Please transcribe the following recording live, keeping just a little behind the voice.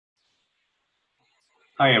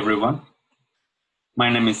Hi everyone, my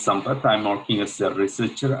name is Sampath. I'm working as a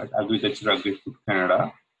researcher at Agriculture Agri-Food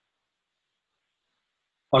Canada.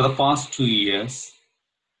 For the past 2 years,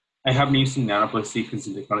 I have been using Nanopore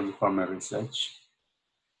sequencing technology for my research.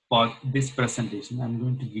 For this presentation, I'm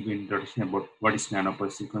going to give you an introduction about what is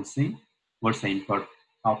Nanopore sequencing, what's the impact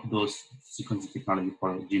of those sequencing technology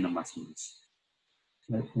for genome assemblies.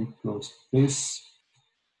 Let me close this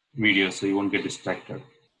video so you won't get distracted.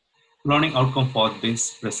 Learning outcome for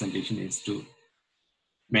this presentation is to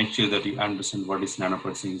make sure that you understand what is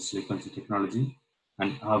Nanopore sequencing technology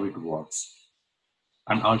and how it works,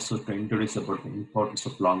 and also to introduce about the importance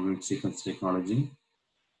of long-read sequence technology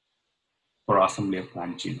for assembly of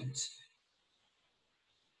plant genomes.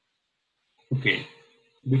 Okay,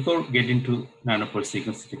 before getting to Nanopore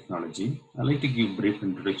sequence technology, I'd like to give a brief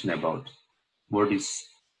introduction about what is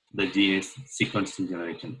the DNA sequencing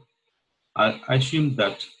generation. I assume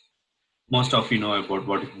that most of you know about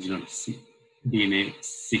what is DNA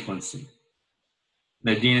sequencing.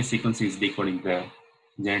 The DNA sequence is decoding the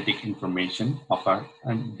genetic information of our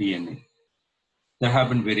DNA. There have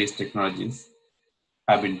been various technologies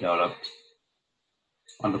have been developed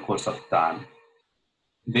on the course of time.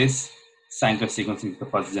 This Sankar sequencing is the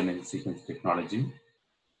first generation sequence technology,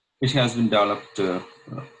 which has been developed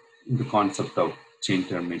in the concept of chain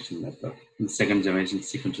termination method. In the second generation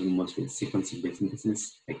sequencing, mostly sequencing-based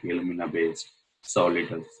synthesis, like Illumina-based,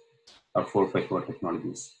 Solidas, or 454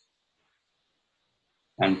 technologies.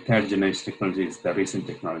 And third generation technology is the recent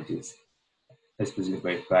technologies, especially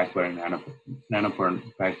by PacBio and Nanopore and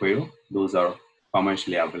PacBio. Those are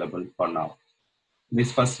commercially available for now.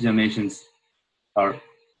 These first generations are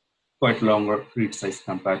quite longer read size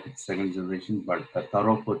compared to the second generation, but the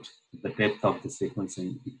throughput, the depth of the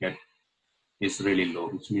sequencing you get is really low,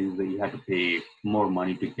 which means that you have to pay more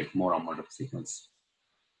money to get more amount of sequence.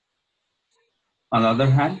 On the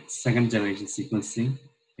other hand, second generation sequencing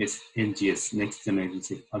is NGS, next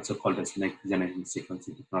generation, also called as next generation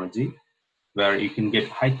sequencing technology, where you can get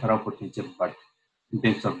high throughput nature, but in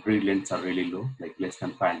terms of read lengths are really low, like less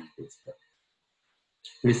than 500 bits.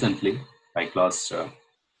 Recently, like last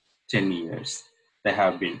 10 years, there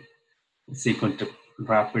have been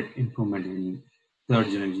rapid improvement in third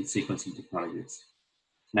generation sequencing technologies.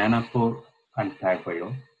 Nanopore and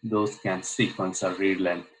PacBio, those can sequence a read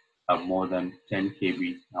length of more than 10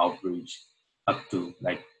 kb outreach up to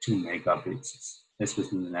like 2 megabits,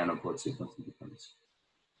 especially in the Nanopore sequencing technology.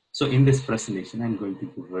 So in this presentation, I'm going to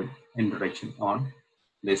give an introduction on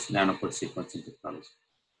this Nanopore sequencing technology.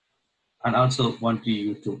 And also want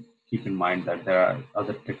you to keep in mind that there are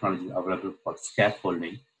other technologies available for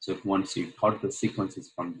scaffolding. So once you got the sequences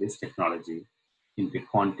from this technology into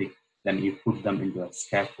quantic, then you put them into a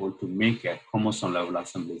scaffold to make a chromosome level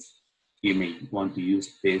assemblies. You may want to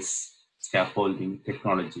use this scaffolding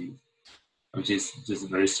technology, which is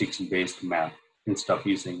just a restriction-based map, instead of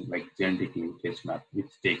using like genetic linkage map,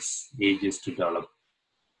 which takes ages to develop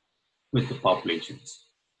with the populations.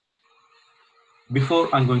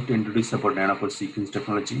 Before I'm going to introduce about Nanopore sequence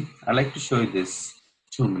technology, I'd like to show you this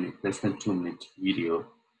less than 2 minute video,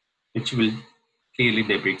 which will clearly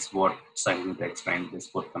depicts what I'm going to explain in this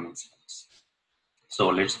forthcoming slides. So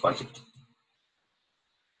let's watch it.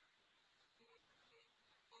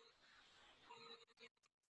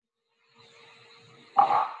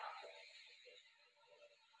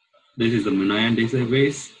 This is the monoion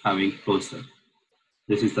database having flow cell.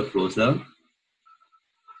 This is the flow cell.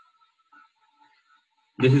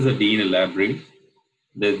 This is a DNA library.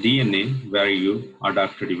 The DNA where you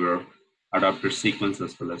adapted your adapted sequence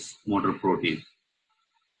as well as motor protein,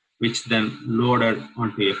 which then loaded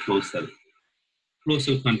onto a flow cell. Flow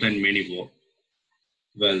cell contain many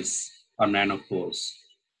wells or nanopores.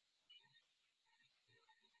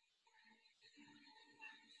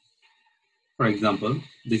 For example,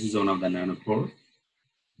 this is one of the nanopore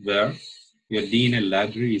where your DNA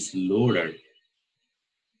library is loaded.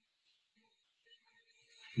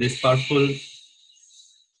 This purple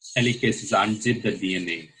helicases unzip the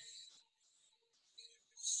DNA.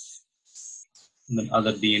 And the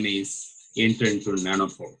other DNA is entered into a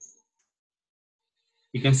nanopore.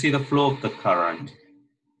 You can see the flow of the current.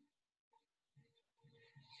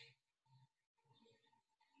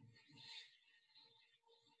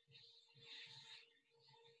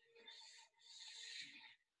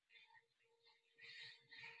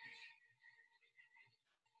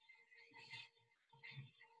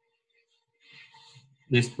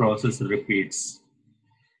 This process repeats.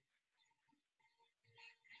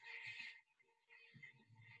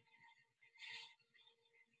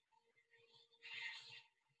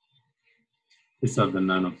 These are the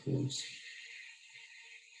nanopores.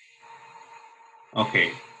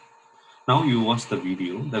 Okay, now you watch the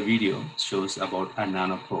video. The video shows about a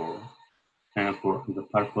nanopore. Nanopore is a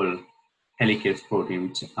purple helicase protein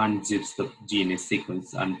which unzips the DNA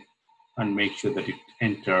sequence and make sure that it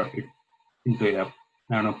enter it into a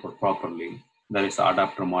nanopore properly. There is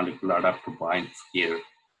adapter molecule, adapter binds here.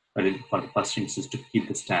 That is for the first instance to keep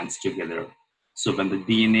the strands together. So when the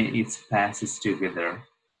DNA is passes together,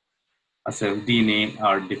 as a DNA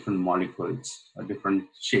are different molecules, different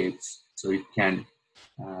shapes, so it can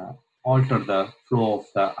uh, alter the flow of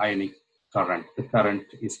the ionic current. The current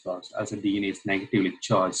is caused as the DNA is negatively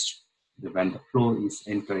charged. When the flow is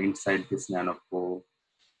enter inside this nanopore,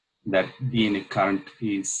 that DNA current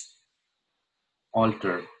is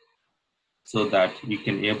altered so that you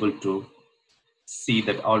can able to see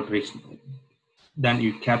that alteration. Then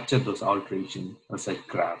you capture those alterations as a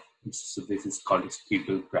graph. So this is called a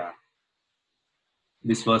squiggle graph.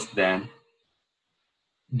 This was then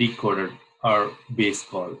decoded or base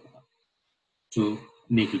called to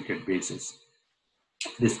nucleotide bases.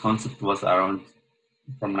 This concept was around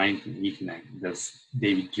from 1989. This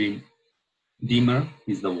David Deemer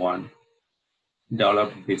is the one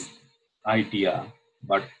developed this idea,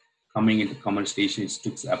 but coming into commercialization, it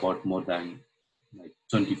took about more than like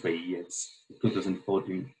 25 years.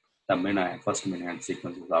 2014, the first Minion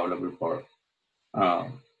sequence was available for uh,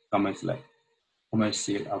 commercial,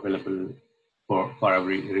 commercial available for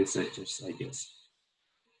every researchers, I guess.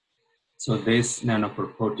 So this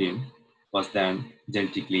nanoprotein was then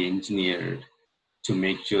genetically engineered to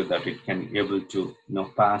make sure that it can able to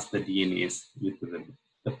pass the DNAs with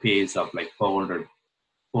the pace of like 400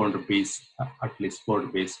 base, at least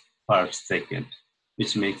 400 base per second,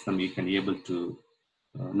 which makes them you can able to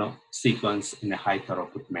sequence in a high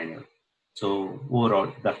throughput manner. So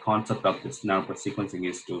overall, the concept of this number sequencing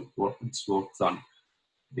is to work, it works on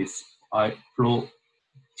this flow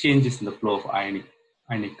changes in the flow of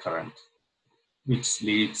ionic current, which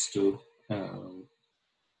leads to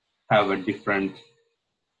have a different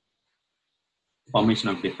formation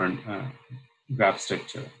of different graph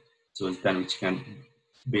structure. So then which can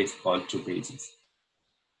base called two bases.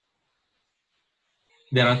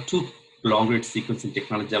 There are two long-read sequencing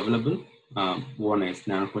technology available. One is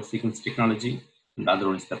nanopore sequence technology, and the other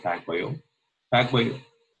one is the PacBio. PacBio,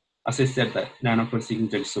 as I said, the nanopore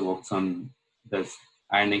sequence technology works on this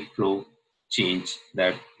ionic flow change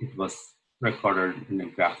that it was recorded in a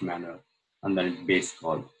graph manner, and then it's base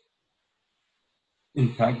called.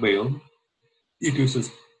 In PacBio, it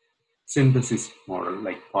uses synthesis model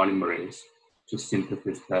like polymerase to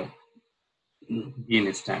synthesize the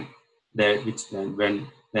DNA strand, that which then when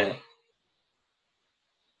the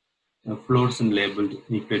fluorescent labeled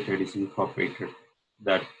nucleotide is incorporated,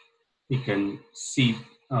 that you can see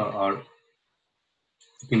or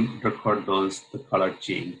you can record those the color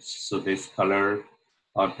change. So this color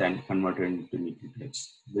are then converted into nucleotides.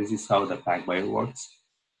 This is how the PacBio works.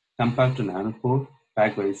 Compared to nanopore,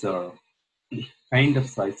 PacBio is a kind of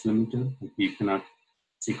size limiter. You cannot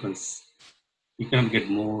sequence, you cannot get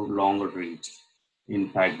more longer reads in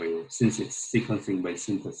PacBio since it's sequencing by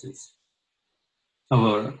synthesis.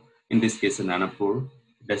 However, in this case, a nanopore,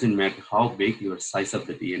 it doesn't matter how big your size of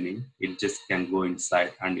the DNA, it just can go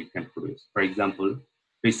inside and it can produce. For example,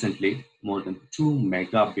 recently, more than 2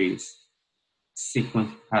 megabase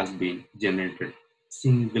sequence has been generated.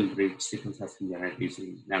 Single read sequence has been generated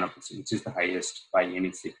using nanopore, which is the highest by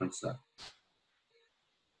any sequencer.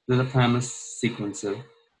 There's a famous sequencer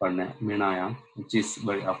for Minaya, which is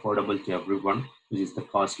very affordable to everyone, which is the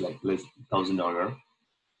cost like less $1,000.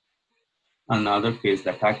 Another case,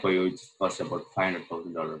 the PacBio, which costs about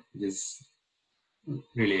 $500,000, which is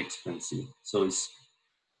really expensive. So it's,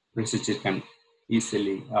 researchers can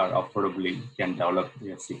easily or affordably can develop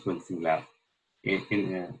a sequencing lab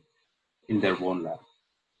in their own lab.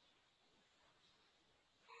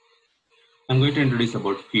 I'm going to introduce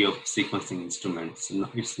about few of sequencing instruments.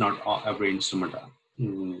 It's not every instrument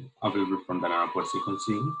available from the nanopore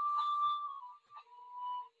sequencing.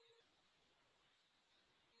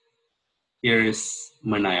 Here is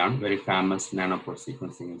Manayan, very famous nanopore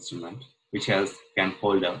sequencing instrument, which can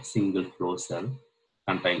hold a single flow cell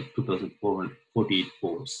containing 2,448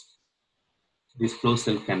 pores. This flow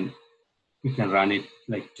cell you can run it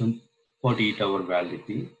like 48-hour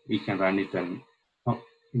validity. You can run it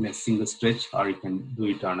in a single stretch, or you can do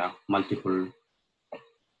it on a multiple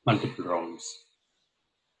rounds.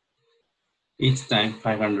 Each time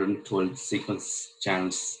 512 sequence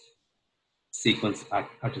channels sequence at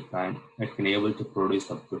a time, it can able to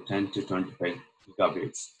produce up to 10 to 25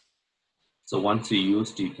 gigabits. So once you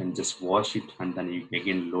used, you can just wash it and then you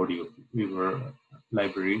again load your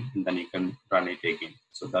library and then you can run it again.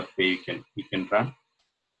 So that way you can run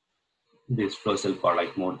this flow cell for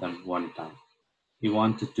like more than one time. You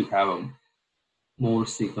wanted to have a more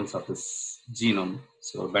sequence of this genome,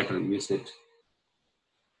 so better use it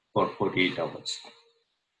for 48 hours.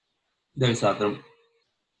 There is other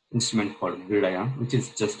instrument called gridiron, which is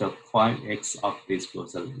just a 5x of this flow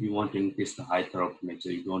cell. You want to increase the high throughput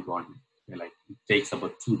nature. You don't want like it takes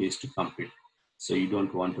about 2 days to complete. So you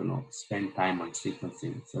don't want to spend time on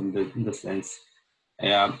sequencing. So in the sense,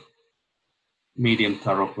 uh, medium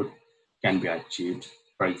throughput can be achieved.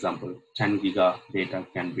 For example, 10 giga data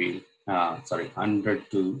can be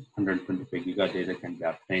 100 to 125 giga data can be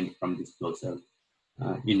obtained from this flow cell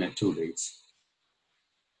in 2 days.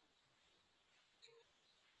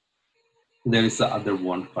 There is the other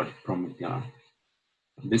one called Promethean.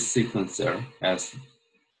 This sequencer has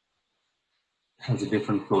a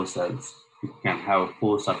different flow cells. It can have a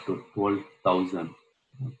force up to 12,000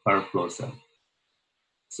 per flow cell.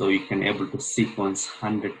 So you can able to sequence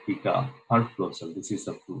 100 giga per flow cell. This is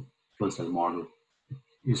the flow cell model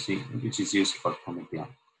you see, which is used for Promethean,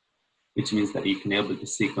 which means that you can able to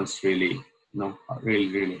sequence really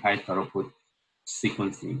high throughput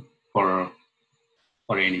sequencing for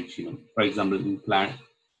any genome. For example,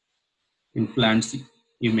 in plants,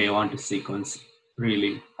 you may want to sequence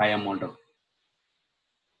really high amount of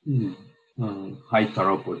Mm, high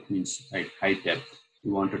throughput means like high depth.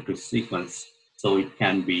 You wanted to sequence, so it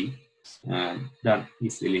can be done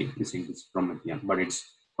easily using this Promethean, but it's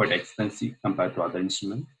quite expensive compared to other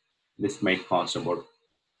instruments. This might cost about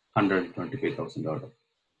 $125,000.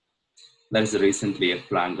 There is recently a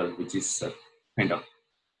Plangle, which is kind of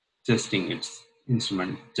testing its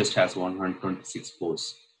instrument, just has 126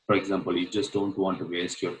 pores. For example, you just don't want to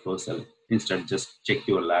waste your flow cell. Instead, just check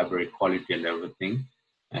your library quality and everything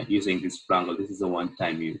using this Plangle. This is a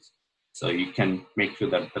one-time use. So you can make sure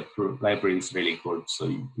that the library is really good. So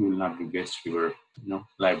you will not be waste your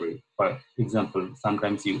library. For example,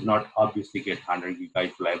 sometimes you not obviously get 100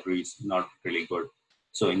 gigabyte library is not really good.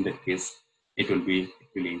 So in that case, it will be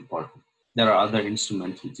really important. There are other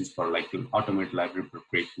instruments which is for like automated library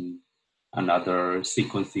preparation and other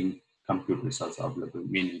sequencing computers also available,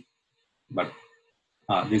 meaning, but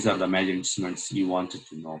these are the major instruments you wanted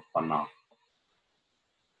to know for now.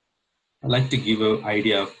 I'd like to give an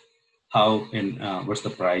idea of how and what's the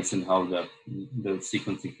price and how the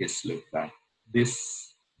sequencing kits look like.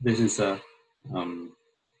 This is a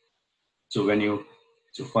so when you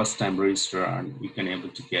first time register and you can able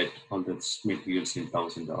to get all the materials in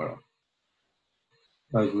 $1,000.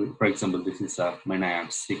 For example, this is a MinIAM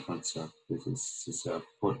sequencer. This is a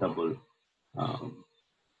portable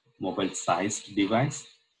mobile-sized device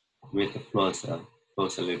with a flow cell. Flow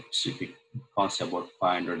cell it costs about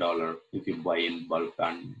 $500 if you buy in bulk,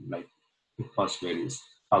 and like the cost varies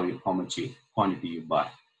how much quantity you buy.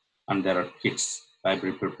 And there are kits,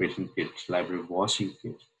 library preparation kit, library washing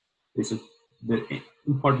kit. This is the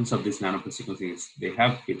importance of this nanopore sequencing is they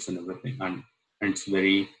have kits and everything, and it's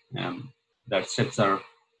very the steps are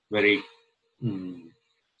very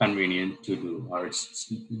convenient to do, or it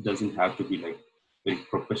doesn't have to be like very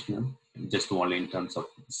professional, just only in terms of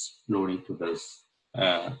loading to this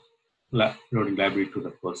loading library to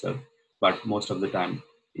the cursor. But most of the time,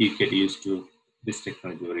 you get used to this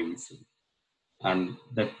technology very easily, and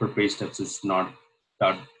that preparation steps is not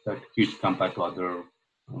that huge compared to other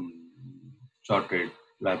shorted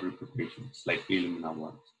library preparations like Illumina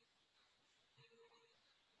ones.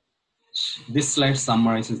 This slide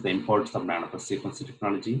summarizes the importance of nanopore sequencing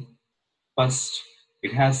technology. First,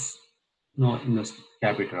 it has no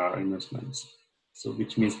capital or investments, so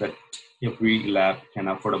which means that every lab can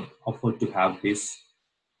afford to have this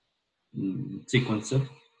sequencer,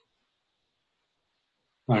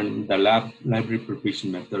 and the library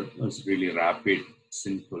preparation method is really rapid,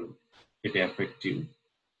 simple, yet effective,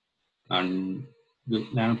 and the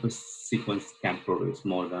nanopore sequence can produce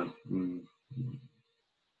more than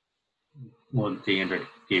 300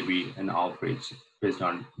 kb an average based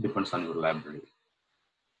on depends on your library.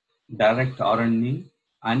 Direct RNA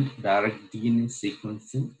and direct DNA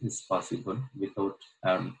sequencing is possible without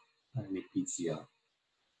any PCR.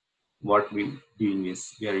 What we're doing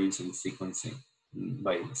is we are using sequencing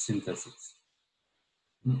by synthesis,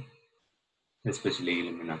 especially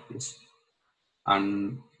Illuminatis.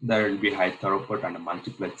 And there will be high throughput and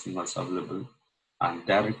multiplexing also available. And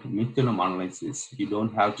direct methylome analysis, you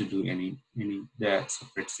don't have to do any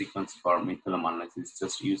separate sequence for methylome analysis.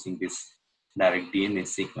 Just using this direct DNA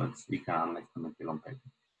sequence, we can analyze the methylome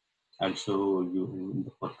pattern. I'll show you in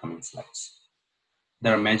the forthcoming slides.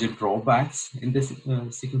 There are major drawbacks in this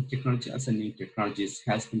sequence technology, as a new technologies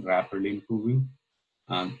has been rapidly improving,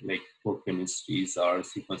 like for chemistries or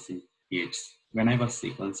sequencing kits. When I was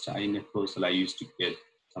sequenced in a proposal, I used to get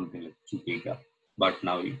something like 2 giga, but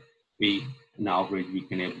now we in average we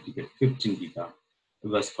can able to get 15 giga. It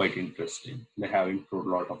was quite interesting. They have improved a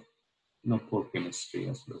lot of core chemistry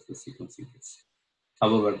as well as the sequencing kits.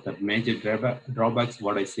 However, the major drawbacks,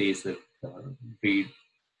 what I say is that read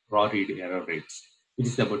raw read error rates, which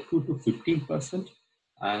is about 2 to 15%,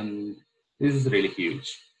 and this is really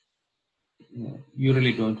huge. You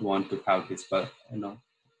really don't want to have this, but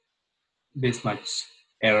this much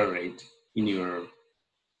error rate in your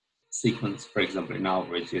sequence. For example, in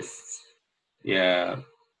average, is yeah,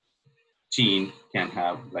 gene can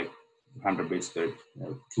have like 100 base pair,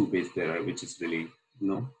 2 base pair, which is really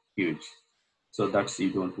huge. So that's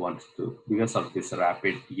you don't want to, because of this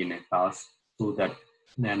rapid DNA pass through that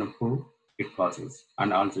nanopore it causes,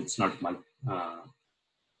 and also it's not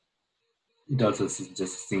it also is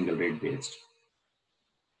just single rate based.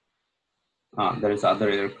 There is other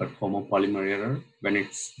error called homopolymer error, when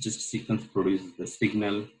it's just sequence produces the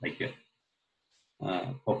signal like a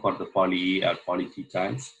for the poly or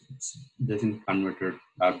polynucleotides. It doesn't convert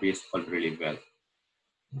our base call really well.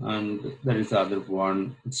 And there is other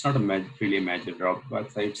one. It's not a really a major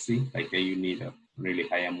drawback I'd see. Like you need a really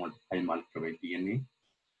high amount, high molecular DNA,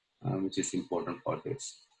 which is important for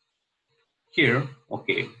this. Here,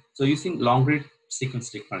 okay. So using long read sequence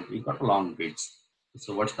technology, you got long reads.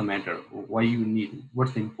 So what's the matter? Why you need?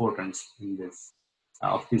 What's the importance in this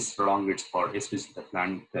of these long reads for, especially the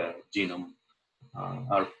plant genome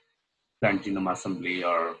or plant genome assembly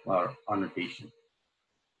or annotation?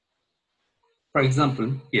 For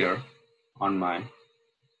example, here on my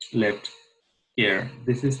left here,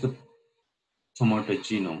 this is the tomato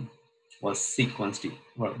genome was sequenced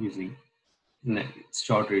using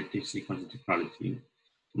short rate sequencing technology,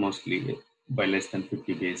 mostly by less than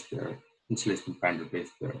 50 base pair. It's less than 500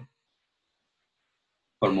 base pair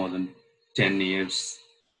for more than 10 years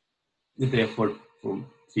with the effort from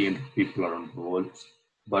 300 people around the world,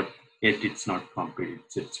 but yet it's not complete.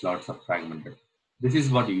 It's lots of fragmented. This is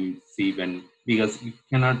what you see when, because you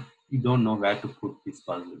don't know where to put these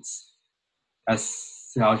puzzles.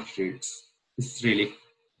 As large rates, it's really,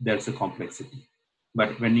 there's a complexity.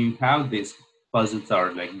 But when you have these puzzles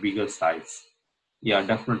are like bigger size, yeah,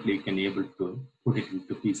 definitely you can able to put it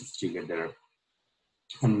into pieces together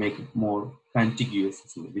and make it more contiguous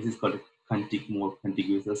assembly. This is called more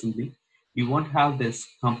contiguous assembly. You won't have this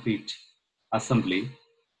complete assembly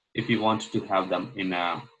if you want to have them in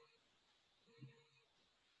a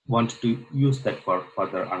want to use that for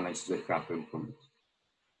further analysis and graph improvement.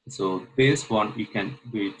 So this one you can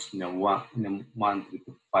do it in a month with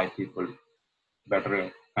 5 people,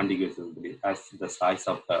 better contiguous assembly, as the size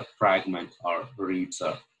of the fragment or reads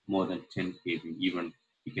are more than 10 kb. Even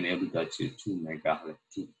you can able to achieve 2 mega, like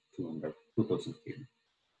 2000 kb.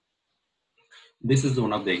 This is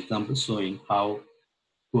one of the examples showing how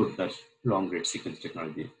good that long read sequence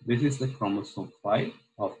technology. This is the chromosome 5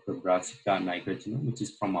 of the Brassica nigra genome, which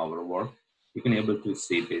is from our work. You can able to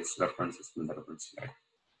see these references in the reference slide.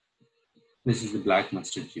 This is the black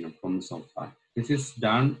mustard genome, chromosome 5. This is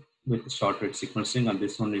done with short read sequencing, and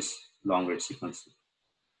this one is long read sequencing.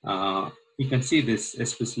 You can see this,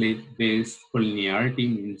 especially this collinearity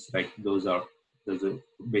means like those are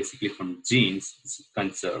basically from genes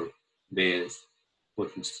conserved.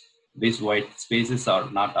 These white spaces are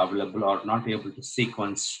not available or not able to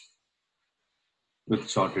sequence with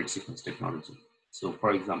short read sequence technology. So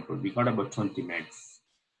for example, we got about 20 megs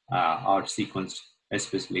are sequenced,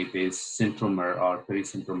 especially this centromere or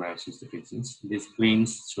pericentromere substitutions. These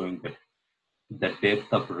greens showing that the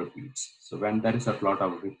depth of repeats. So when there is a lot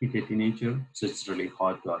of repeated in nature, so it's really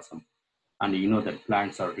hard to assemble. And you know that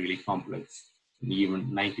plants are really complex.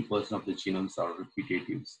 Even 90% of the genomes are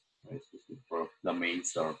repetitives, especially for the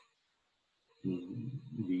maize or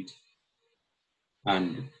wheat.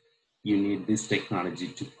 And you need this technology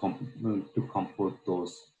to compose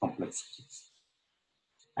those complexities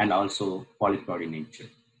and also polyploid in nature.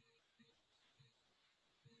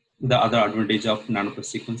 The other advantage of nanopore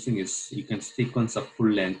sequencing is you can sequence a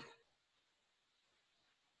full length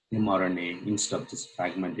mRNA instead of just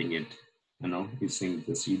fragmenting it. Using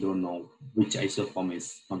this, you don't know which isoform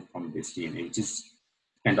is come from this DNA, which is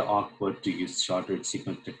kind of awkward to use short read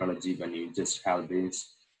sequence technology when you just have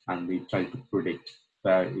this and we try to predict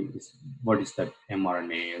what is that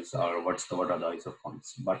mRNA is or what are the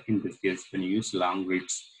isoforms. But in this case, when you use long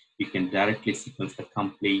reads, you can directly sequence the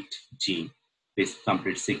complete gene, this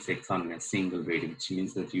complete 6 exon in a single read, which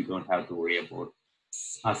means that you don't have to worry about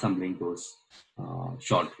assembling those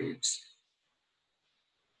short reads.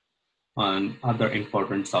 And other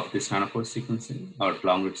importance of this nanopore sequencing or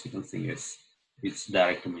long read sequencing is its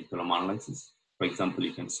direct methylome analysis. For example,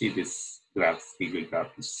 you can see this graph, Siegel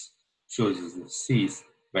graph, which shows us the C's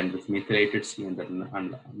when the methylated C and the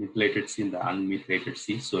methylated C and the unmethylated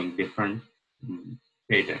C showing different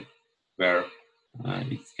pattern, where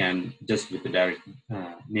it can just with the direct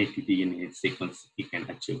native DNA sequence, you can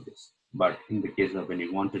achieve this. But in the case of when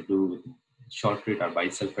you want to do with short read or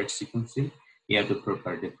bisulfite sequencing, you have to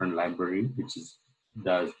prepare a different library, which is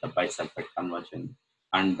does the bisulfite conversion,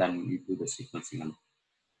 and then you do the sequencing. And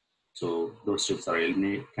so those steps are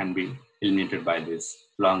can be eliminated by this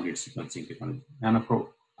long read sequencing technology.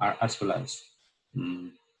 Nanopore are as well as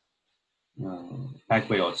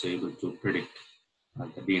PacBio also able to predict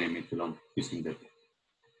the DNA methylome using the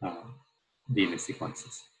DNA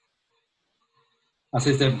sequences. As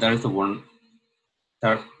I said, there is the one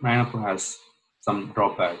that Nanopore has some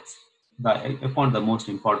drawbacks. I found the most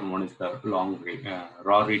important one is the long read,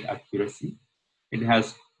 raw read accuracy. It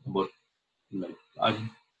has about like up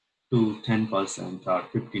to 10% or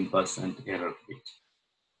 15% error rate.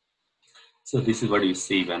 So this is what you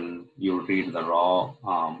see when you read the raw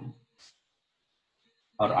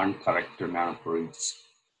or uncorrected Nanopore reads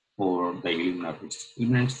or the Illumina reads.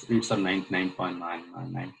 Illumina reads are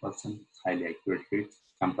 99.999% highly accurate reads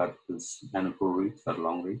compared to Nanopore reads or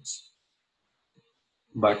long reads.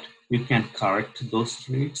 But you can correct those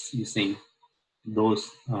reads using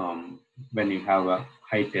those when you have a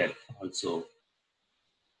high depth also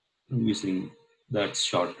using that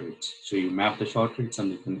short reads. So you map the short reads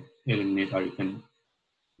and you can eliminate or you can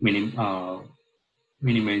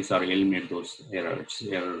minimize or eliminate those error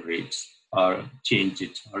rates, or change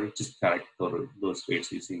it, or just correct those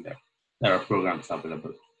rates using that. There are programs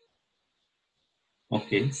available.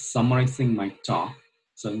 Okay, summarizing my talk.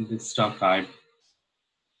 So in this talk, I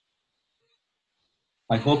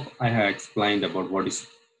hope I have explained about what is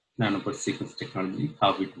nanopore sequence technology,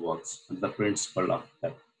 how it works, and the principle of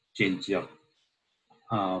that change of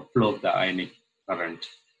flow of the ionic current,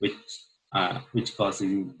 which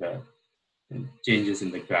causing the changes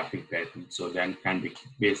in the graphic pattern. So then can be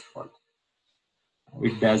base fault.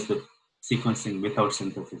 It does the sequencing without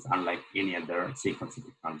synthesis, unlike any other sequencing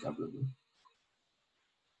technology available.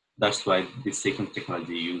 That's why this sequence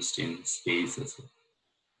technology used in space as well.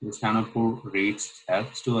 This nanopore rates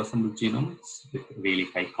helps to assemble genomes with really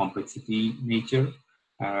high complexity nature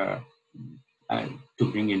to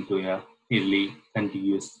bring into a nearly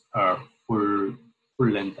continuous full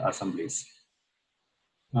length assemblies.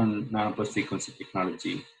 And nanopore sequencing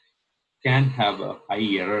technology can have a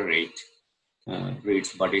high error rates,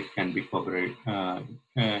 but it can be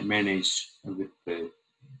managed with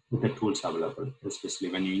the tools available, especially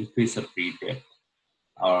when you increase the read depth,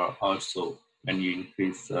 or also when you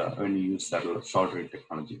when you use that short read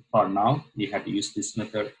technology. For now, you have to use this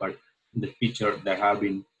method, but in the future there have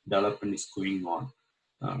been development is going on,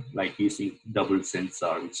 like using double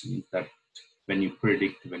sensor, which means that when you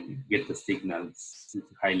get the signals,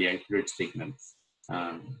 highly accurate signals,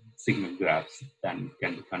 signal graphs, then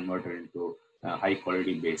can be converted into high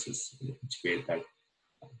quality basis, which way that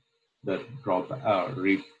the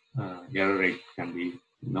read error rate can be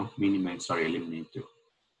minimized or eliminated.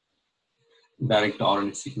 Direct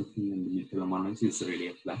RNA sequencing and methylome analysis is really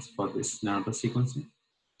a plus for this nanopore sequencing.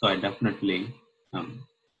 So I definitely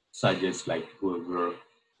suggest like whoever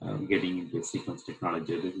getting into sequence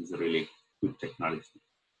technology, this is a really good technology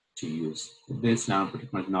to use. This nanopore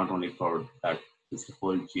technology not only for that, it's the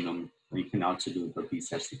whole genome. You can also do the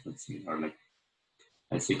PCR sequencing or like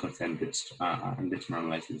a sequence enrichment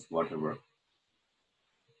analysis, whatever.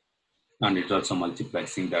 And it's also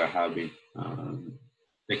multiplexing. There have been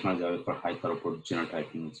technology for high throughput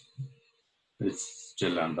genotyping. It's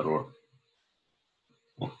still on the road.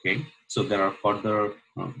 Okay, so there are further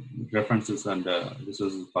references and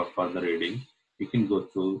resources for further reading. You can go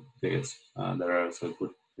through this. There are also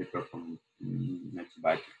good paper from Nature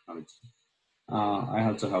Biotechnology. I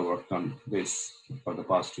also have worked on this for the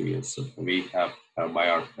past 2 years. So we have a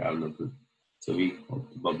bioarchive available. So we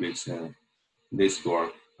hope to publish this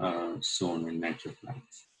work soon in Nature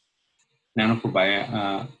Plants.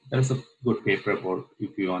 Nanopore there's a good paper about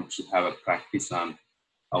if you want to have a practice on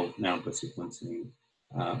how nanopore sequencing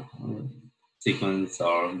sequence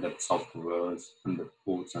or the softwares and the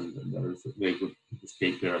codes, and there is a very good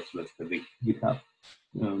paper as well as the GitHub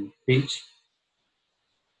page.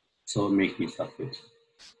 So make use of it.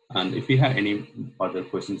 And if you have any further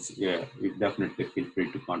questions, you definitely feel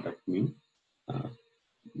free to contact me.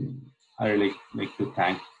 I really like to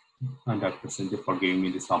thank Dr. Cynthia, for giving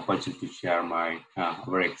me this opportunity to share my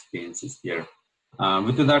our experiences here.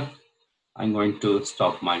 With that, I'm going to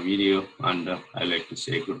stop my video and I'd like to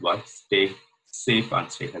say goodbye. Stay safe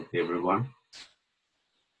and stay healthy, everyone.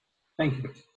 Thank you.